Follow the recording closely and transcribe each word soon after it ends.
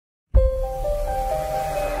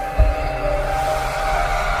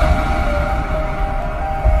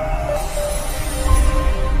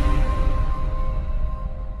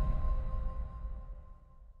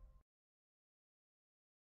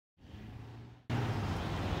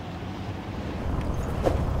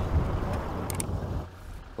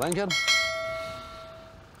Lincoln?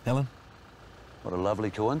 Helen? What a lovely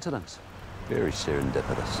coincidence. Very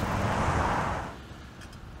serendipitous.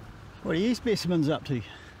 What are you specimens up to?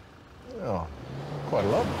 Oh, quite a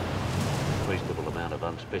lot. Reasonable amount of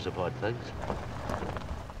unspecified things.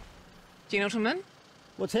 Gentlemen,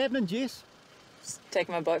 What's happening, Jess? just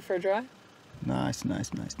taking my boat for a drive. Nice.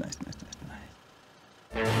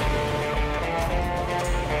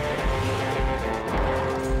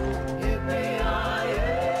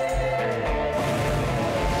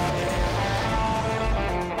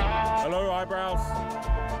 Hello, eyebrows.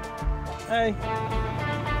 Hey.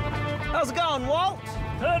 How's it going, Walt?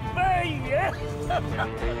 Could be, yeah.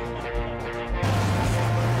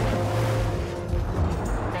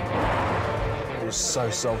 It was so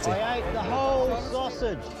salty. I ate the whole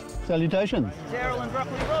sausage. Salutations. Daryl and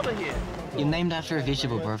Broccoli Robber here. You're named after a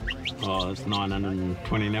vegetable, bro. Oh, it's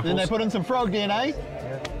 920 nipples. Then they put in some frog DNA.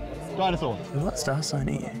 Dinosaur. What star sign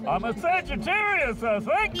are you? I'm a Sagittarius, I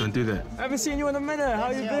think. Don't do that. I haven't seen you in a minute.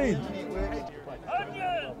 How you been?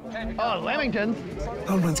 Onion! Oh, Lamington.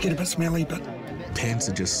 Old ones get a bit smelly, but pants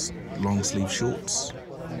are just long sleeve shorts.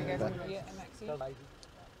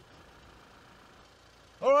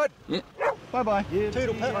 All right. Bye-bye.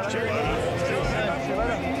 Toodle pip.